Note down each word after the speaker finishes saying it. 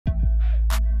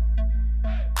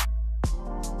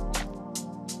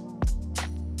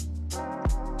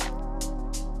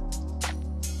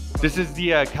This is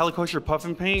the Cali Kosher puff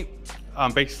and paint.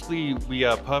 Basically, we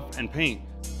puff and paint.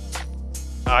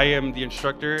 I am the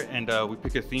instructor, and we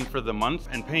pick a theme for the month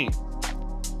and paint.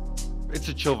 It's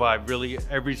a chill vibe, really.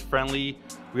 Everybody's friendly.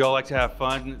 We all like to have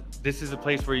fun. This is a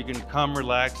place where you can come,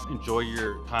 relax, enjoy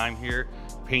your time here,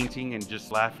 painting and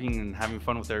just laughing and having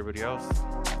fun with everybody else.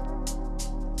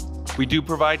 We do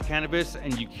provide cannabis,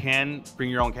 and you can bring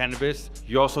your own cannabis.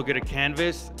 You also get a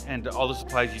canvas and all the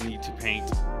supplies you need to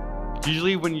paint.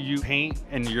 Usually when you paint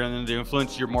and you're under the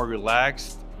influence, you're more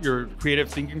relaxed. Your creative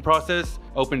thinking process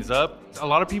opens up. A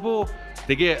lot of people,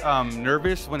 they get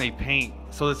nervous when they paint,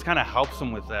 so this kind of helps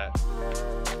them with that.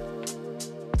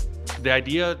 The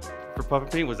idea for Puff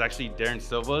and Paint was actually Darren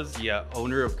Silva's, the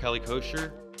owner of Cali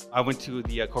Kosher. I went to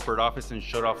the corporate office and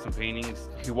showed off some paintings.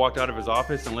 He walked out of his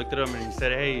office and looked at them and he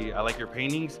said, "Hey, I like your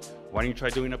paintings. Why don't you try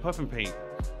doing a Puff and Paint?"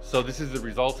 So this is the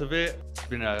result of it. It's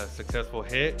been a successful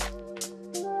hit.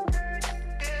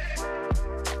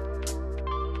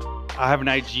 I have an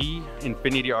IG,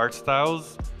 Infinity Art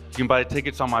Styles. You can buy the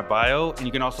tickets on my bio, and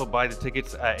you can also buy the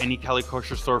tickets at any Cali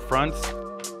Kosher storefronts.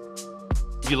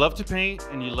 If you love to paint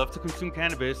and you love to consume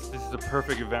cannabis, this is the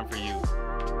perfect event for you.